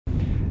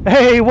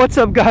Hey, what's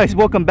up guys?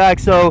 Welcome back.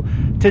 So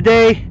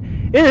today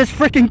it is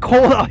freaking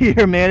cold out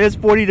here, man. It's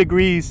 40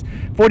 degrees,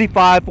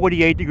 45,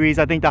 48 degrees.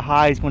 I think the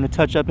high is going to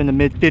touch up in the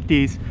mid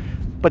 50s.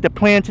 But the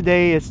plan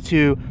today is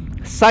to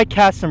sight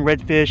cast some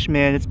redfish,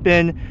 man. It's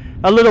been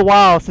a little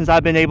while since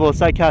I've been able to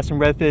sight cast some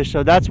redfish.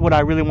 So that's what I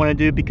really want to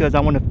do, because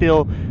I want to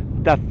feel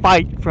that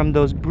fight from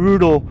those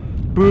brutal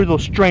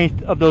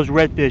strength of those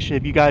redfish,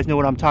 if you guys know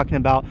what I'm talking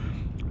about.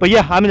 But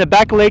yeah, I'm in the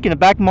back lake, in the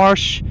back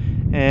marsh.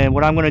 And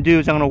what I'm going to do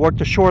is I'm going to work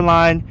the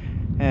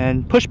shoreline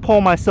and push pole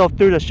myself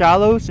through the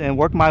shallows and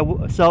work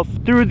myself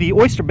through the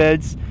oyster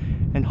beds,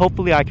 and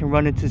hopefully I can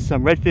run into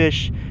some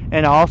redfish.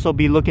 And I'll also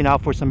be looking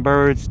out for some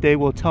birds. They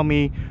will tell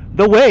me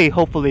the way,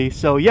 hopefully.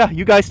 So yeah,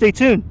 you guys stay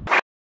tuned.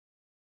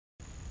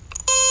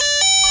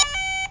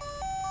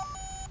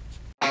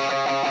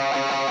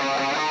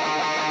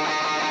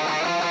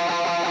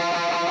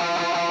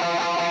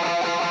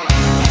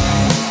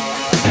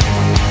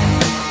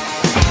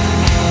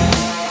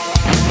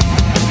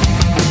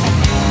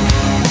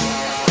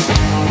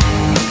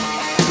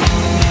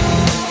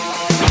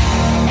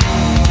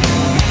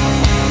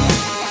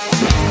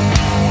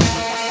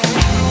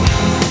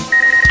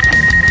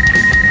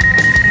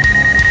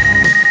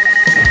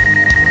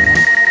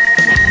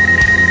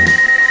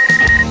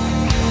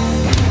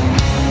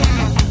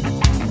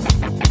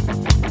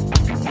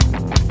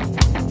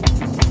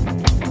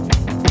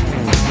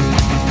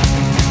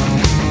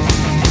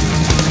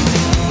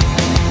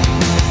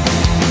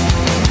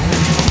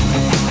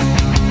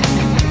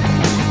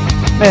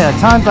 Man,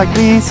 at times like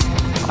these,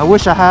 I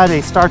wish I had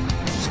a Star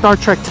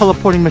Trek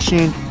teleporting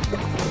machine.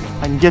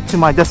 I can get to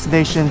my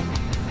destination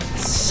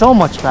so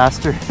much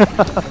faster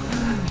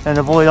and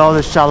avoid all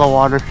this shallow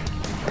water.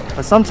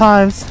 But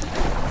sometimes,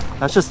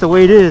 that's just the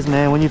way it is,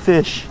 man, when you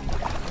fish.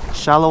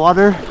 Shallow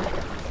water,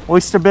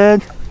 oyster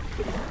bed,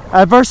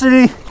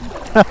 adversity,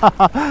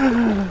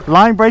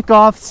 line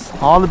break-offs,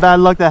 all the bad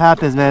luck that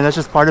happens, man. That's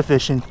just part of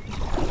fishing.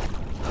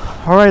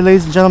 All right,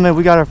 ladies and gentlemen,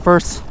 we got our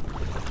first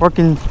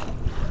working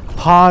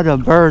pod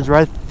of birds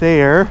right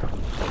there.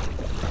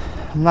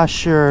 I'm not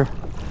sure.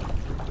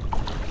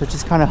 They're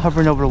just kind of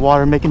hovering over the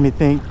water, making me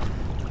think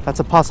that's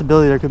a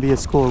possibility there could be a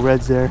school of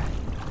reds there.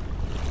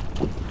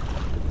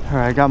 All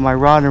right, I got my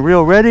rod and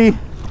reel ready.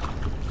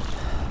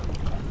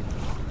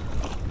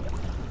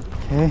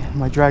 Okay,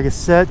 my drag is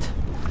set.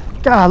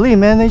 Golly,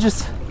 man,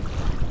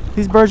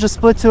 these birds just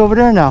split to over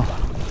there now.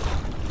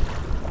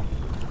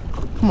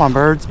 Come on,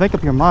 birds, make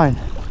up your mind.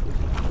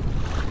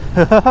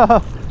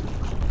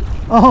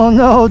 Oh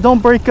no,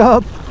 don't break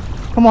up.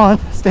 Come on,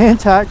 stay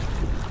intact.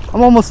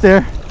 I'm almost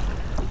there.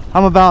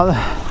 I'm about,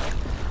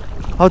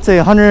 I would say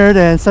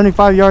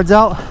 175 yards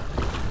out.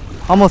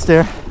 Almost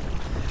there.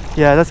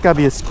 Yeah, that's gotta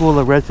be a school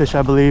of redfish,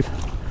 I believe.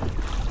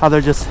 How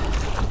they're just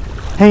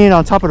hanging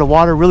on top of the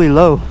water really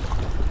low.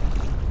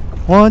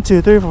 1,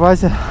 2, 3, 4, 5,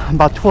 6,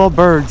 about 12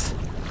 birds.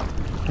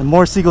 And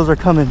more seagulls are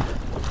coming.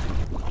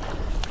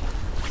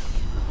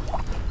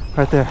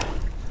 Right there.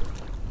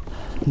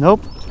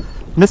 Nope,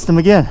 missed them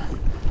again.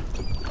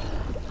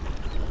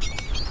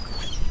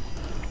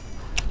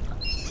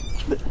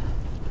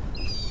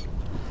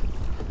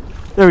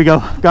 There we go,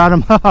 got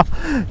him.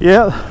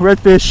 Yeah,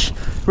 redfish,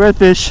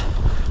 redfish,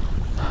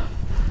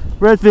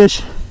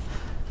 redfish.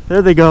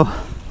 There they go.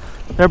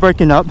 They're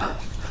breaking up.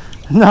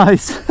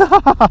 Nice.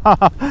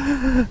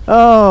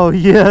 Oh,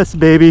 yes,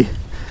 baby.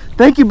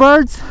 Thank you,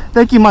 birds.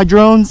 Thank you, my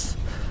drones.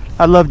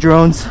 I love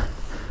drones.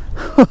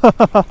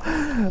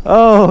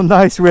 Oh,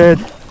 nice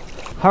red.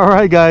 All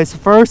right, guys.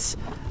 First,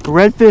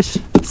 redfish,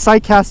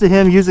 sight casted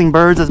him using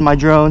birds as my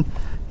drone.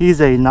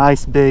 He's a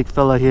nice big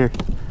fella here.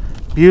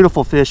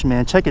 Beautiful fish,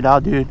 man. Check it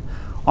out, dude.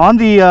 On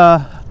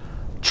the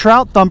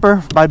Trout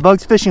Thumper by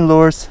Bugs Fishing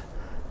Lures.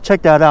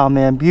 Check that out,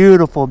 man.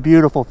 Beautiful,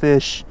 beautiful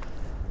fish.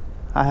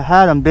 I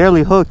had him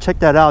barely hooked. Check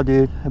that out,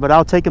 dude. But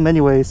I'll take him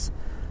anyways.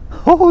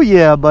 Oh,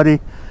 yeah, buddy.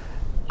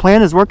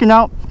 Plan is working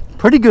out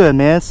pretty good,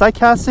 man. Sight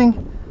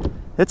casting,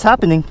 it's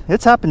happening.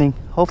 It's happening.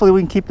 Hopefully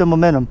we can keep the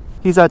momentum.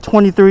 He's at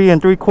 23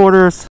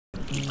 3/4.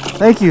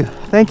 Thank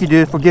you,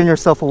 dude, for giving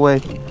yourself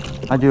away.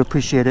 I do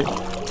appreciate it.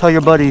 Tell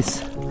your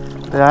buddies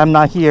that I'm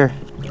not here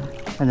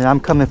and that I'm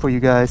coming for you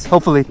guys,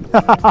 hopefully.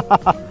 Am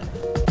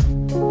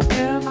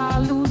I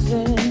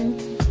losing?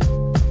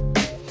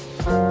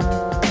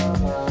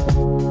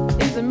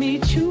 Is it me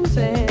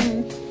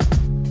choosing?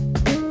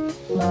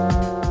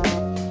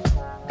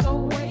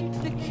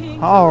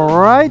 All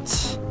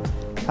right,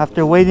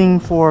 after waiting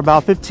for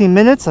about 15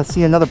 minutes, I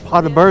see another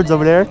pod of birds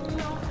over there.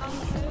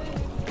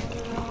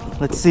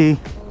 Let's see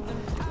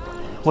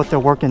what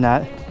they're working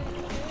at.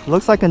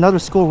 Looks like another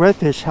school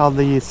redfish, how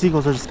the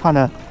seagulls are just kind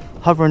of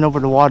hovering over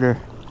the water.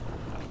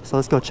 So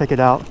let's go check it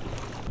out.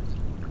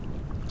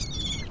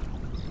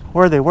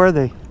 Where are they? Where are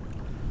they?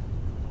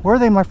 Where are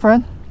they, my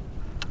friend?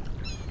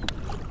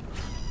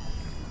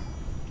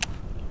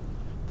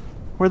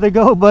 Where'd they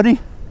go, buddy?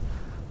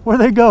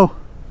 Where'd they go?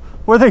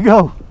 Where'd they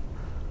go?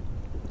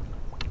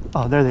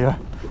 Oh, there they are.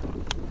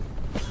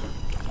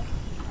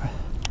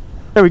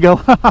 There we go.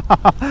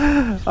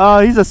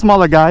 He's a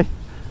smaller guy.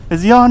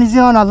 Is he on? He's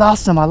on. I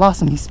lost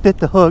him. He spit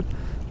the hook.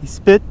 He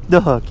spit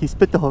the hook. He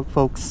spit the hook,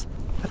 folks.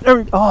 There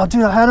we, oh,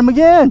 dude, I had him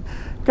again.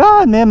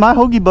 God, man, my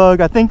hoagie bug.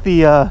 I think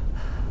the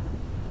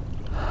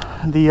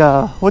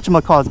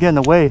whatchamacallit is getting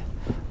away.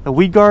 The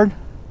weed guard.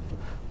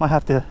 Might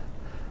have to.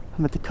 I'm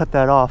going to cut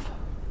that off.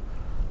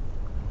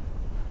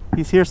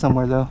 He's here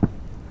somewhere though.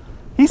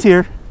 He's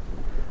here.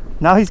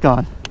 Now he's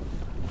gone.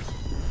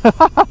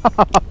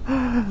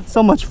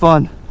 So much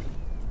fun.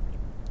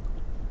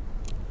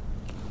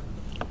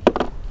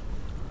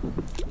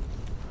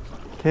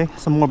 Okay,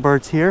 some more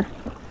birds here.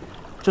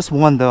 Just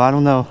one though, I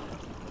don't know.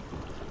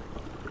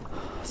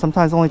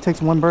 Sometimes it only takes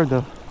one bird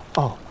though.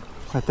 Oh,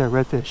 right there,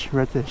 redfish,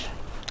 redfish,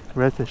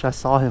 redfish. I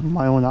saw him with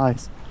my own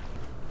eyes.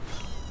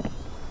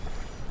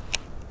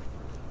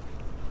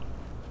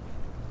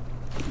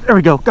 There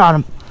we go, got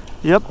him.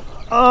 Yep.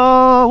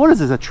 What is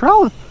this, a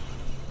trout?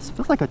 This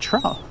feels like a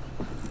trout.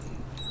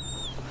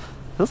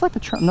 Feels like a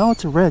trout. No,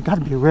 it's a red,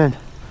 gotta be a red.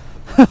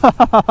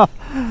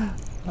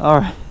 All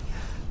right.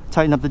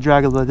 Tighten up the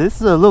drag a little. This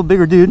is a little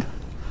bigger dude.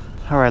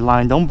 All right,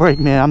 line, don't break,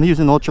 man. I'm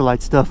using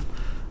ultralight stuff.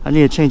 I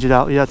need to change it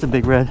out. Yeah, it's a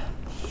big red.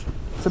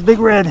 It's a big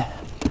red.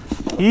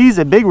 He's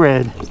a big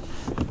red.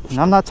 And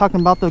I'm not talking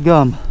about the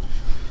gum.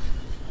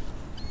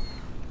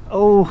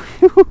 Oh.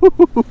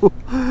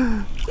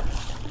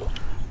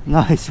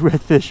 Nice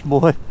redfish,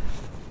 boy.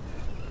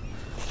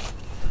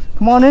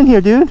 Come on in here,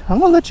 dude. I'm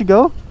gonna let you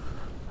go.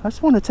 I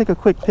just want to take a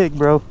quick pic,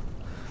 bro.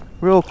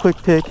 Real quick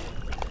pic.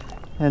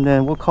 And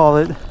then we'll call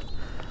it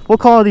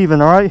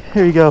even, all right?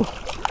 Here you go.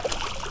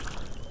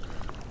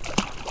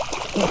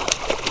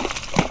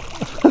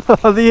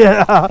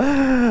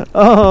 Yeah.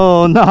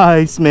 Oh,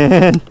 nice,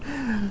 man.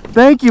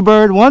 Thank you,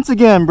 bird, once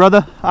again,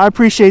 brother. I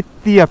appreciate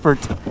the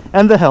effort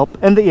and the help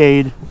and the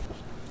aid.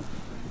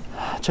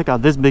 Check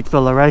out this big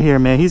fella right here,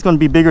 man. He's going to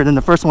be bigger than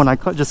the first one I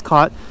just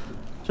caught.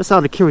 Just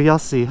out of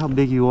curiosity, how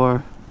big you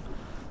are.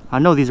 I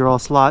know these are all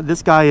slot.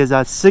 This guy is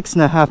at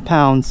 6.5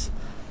 pounds.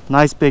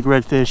 Nice big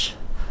redfish.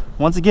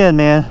 Once again,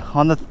 man,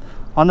 on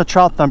the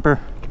trout thumper,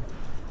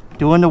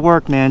 doing the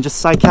work, man. Just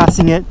sight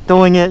casting it,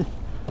 throwing it.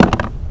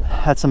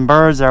 Had some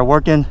birds that are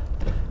working,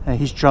 and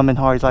he's drumming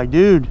hard. He's like,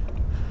 dude,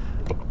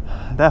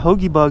 that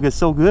hoagie bug is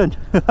so good.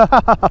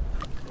 All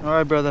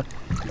right, brother.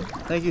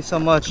 Thank you so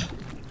much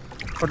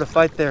for the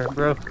fight there,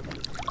 bro.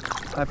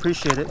 I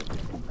appreciate it.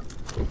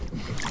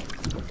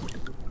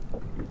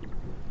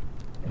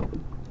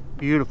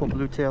 Beautiful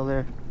blue tail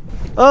there.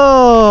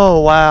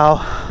 Oh,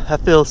 wow.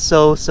 That feels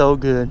so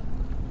good.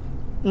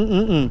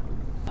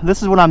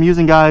 This is what I'm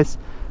using, guys.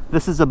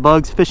 This is a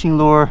Bugs fishing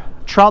lure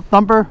trout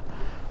thumper.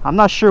 I'm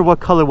not sure what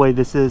colorway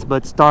this is,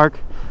 but it's dark.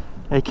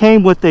 It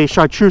came with a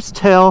chartreuse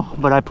tail,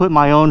 but I put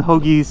my own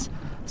Hoagie's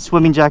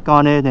swimming jack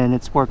on it, and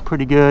it's worked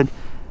pretty good.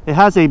 It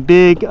has a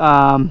big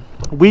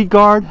weed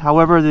guard.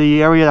 However,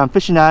 the area that I'm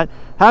fishing at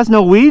has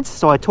no weeds,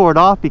 so I tore it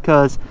off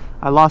because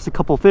I lost a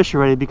couple fish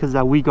already because of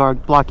that weed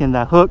guard blocking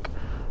that hook.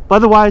 But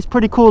otherwise,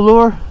 pretty cool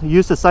lure.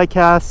 Used to sight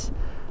cast.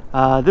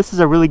 This is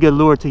a really good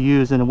lure to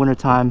use in the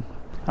wintertime.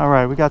 All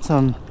right, we got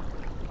some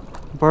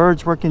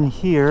birds working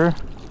here.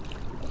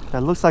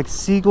 That looks like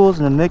seagulls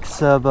and a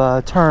mix of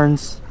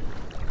terns.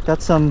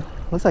 Got some,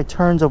 looks like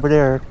terns over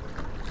there.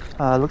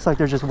 Looks like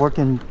they're just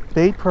working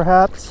bait,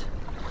 perhaps.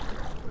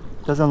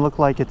 Doesn't look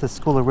like it's a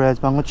school of reds,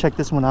 but I'm gonna check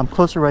this one. I'm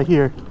closer right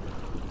here.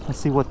 Let's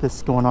see what this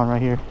is going on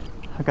right here.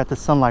 I got the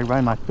sunlight right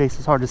in my face.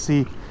 It's hard to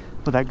see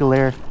with that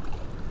glare.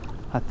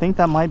 I think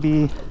that might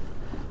be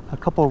a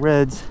couple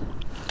reds.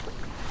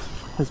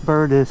 This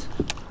bird is.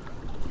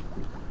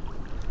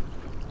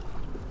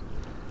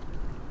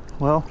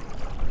 Well,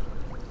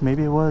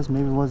 maybe it was,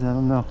 maybe it wasn't, I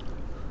don't know.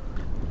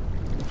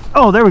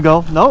 Oh, there we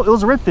go. No, it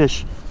was a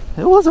redfish.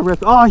 It was a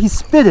redfish. Oh, he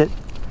spit it.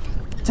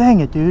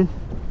 Dang it, dude.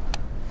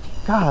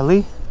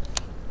 Golly.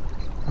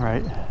 All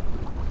right,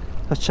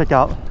 let's check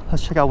out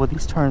what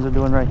these terns are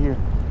doing right here.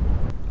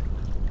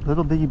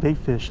 Little bitty bait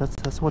fish.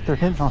 That's what they're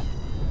hitting on.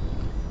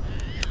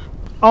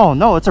 Oh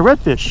no, it's a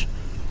redfish.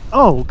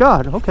 Oh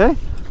God. Okay.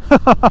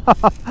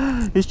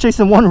 He's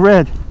chasing one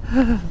red.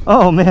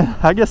 Oh man,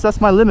 I guess that's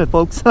my limit,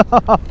 folks.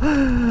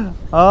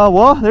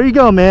 Well, there you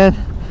go, man.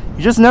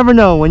 You just never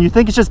know. When you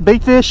think it's just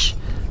bait fish,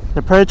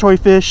 the predatory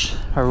fish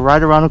are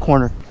right around the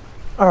corner.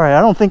 All right,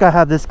 I don't think I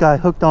have this guy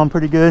hooked on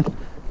pretty good.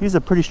 He's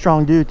a pretty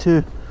strong dude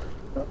too.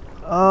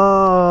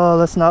 Oh,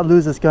 let's not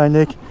lose this guy,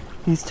 Nick.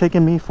 He's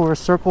taking me for a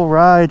circle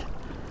ride.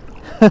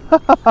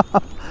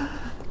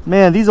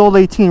 Man, these old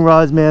 18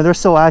 rods, man, they're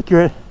so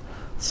accurate,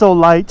 so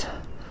light,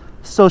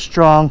 so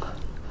strong,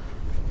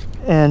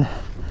 and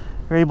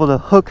they're able to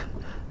hook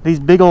these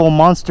big old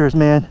monsters,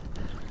 man.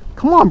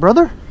 Come on,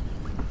 brother.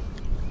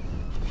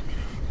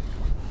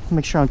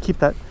 Make sure I keep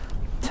that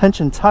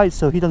tension tight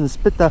so he doesn't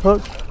spit that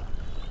hook.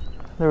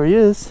 There he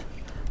is.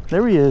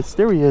 There he is.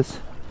 There he is.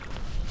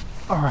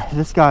 All right,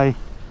 this guy.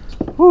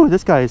 Whoo,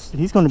 this guy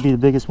he's going to be the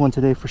biggest one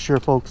today for sure,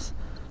 folks.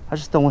 I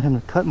just don't want him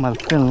to cut my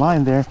thin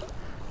line there.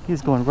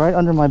 He's going right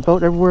under my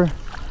boat everywhere.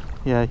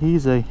 Yeah,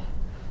 this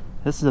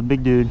is a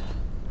big dude.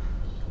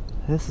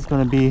 This is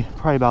going to be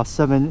probably about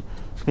 7,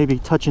 maybe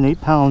touching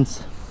 8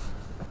 pounds.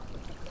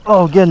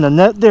 Oh, getting the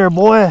net there,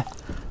 boy.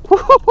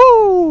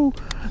 Woohoo!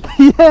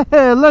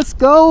 Yeah, let's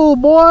go,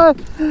 boy.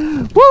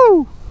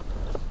 Woo!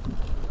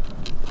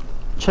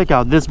 Check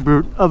out this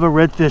brute of a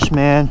redfish,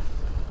 man.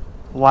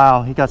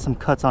 Wow, he got some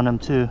cuts on him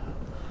too.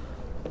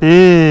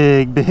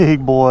 Big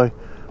boy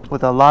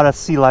with a lot of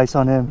sea lice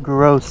on him.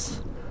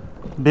 Gross.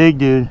 Big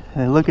dude.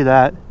 And look at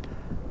that.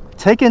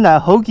 Taking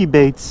that hokey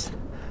baits,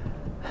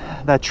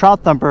 that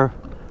trout thumper,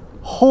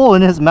 hole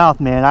in his mouth,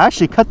 man. I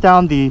actually cut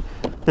down the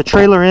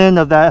trailer end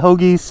of that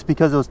hoagies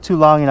because it was too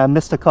long and I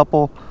missed a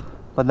couple.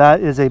 But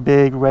that is a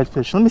big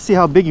redfish. Let me see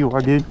how big you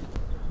are, dude.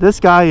 This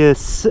guy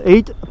is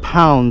 8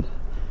 pound.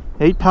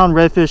 8 pound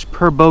redfish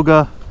per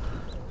boga.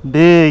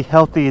 Big,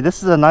 healthy.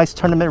 This is a nice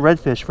tournament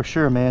redfish for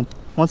sure, man.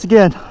 Once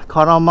again,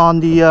 caught him on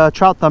the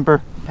trout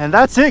thumper. And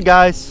that's it,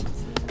 guys.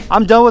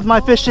 I'm done with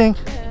my fishing.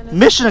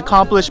 Mission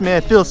accomplished, man.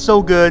 It feels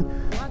so good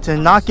to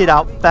knock it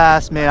out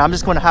fast, man. I'm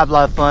just going to have a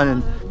lot of fun,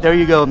 and there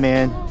you go,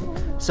 man.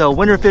 So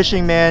winter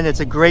fishing, man, it's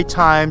a great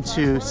time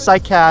to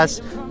sight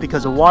cast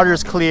because the water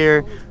is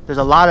clear. There's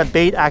a lot of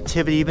bait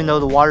activity, even though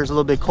the water is a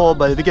little bit cold.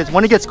 But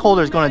when it gets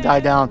colder, it's going to die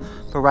down.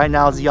 But right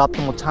now is the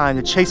optimal time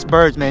to chase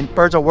birds, man.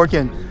 Birds are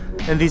working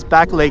in these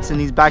back lakes and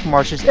these back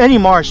marshes. Any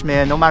marsh,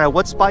 man, no matter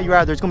what spot you're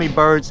at, there's going to be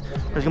birds,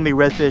 there's going to be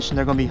redfish, and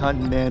they're going to be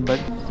hunting, man. But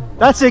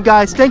that's it,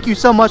 guys. Thank you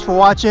so much for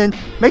watching.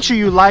 Make sure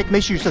you like,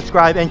 make sure you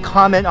subscribe, and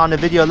comment on the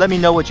video. Let me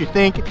know what you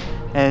think.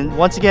 And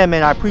once again,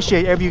 man, I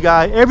appreciate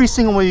every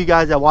single one of you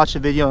guys that watch the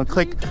video and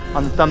click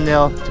on the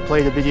thumbnail to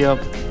play the video.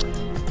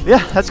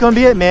 Yeah, that's gonna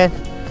be it, man.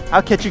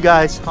 I'll catch you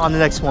guys on the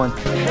next one.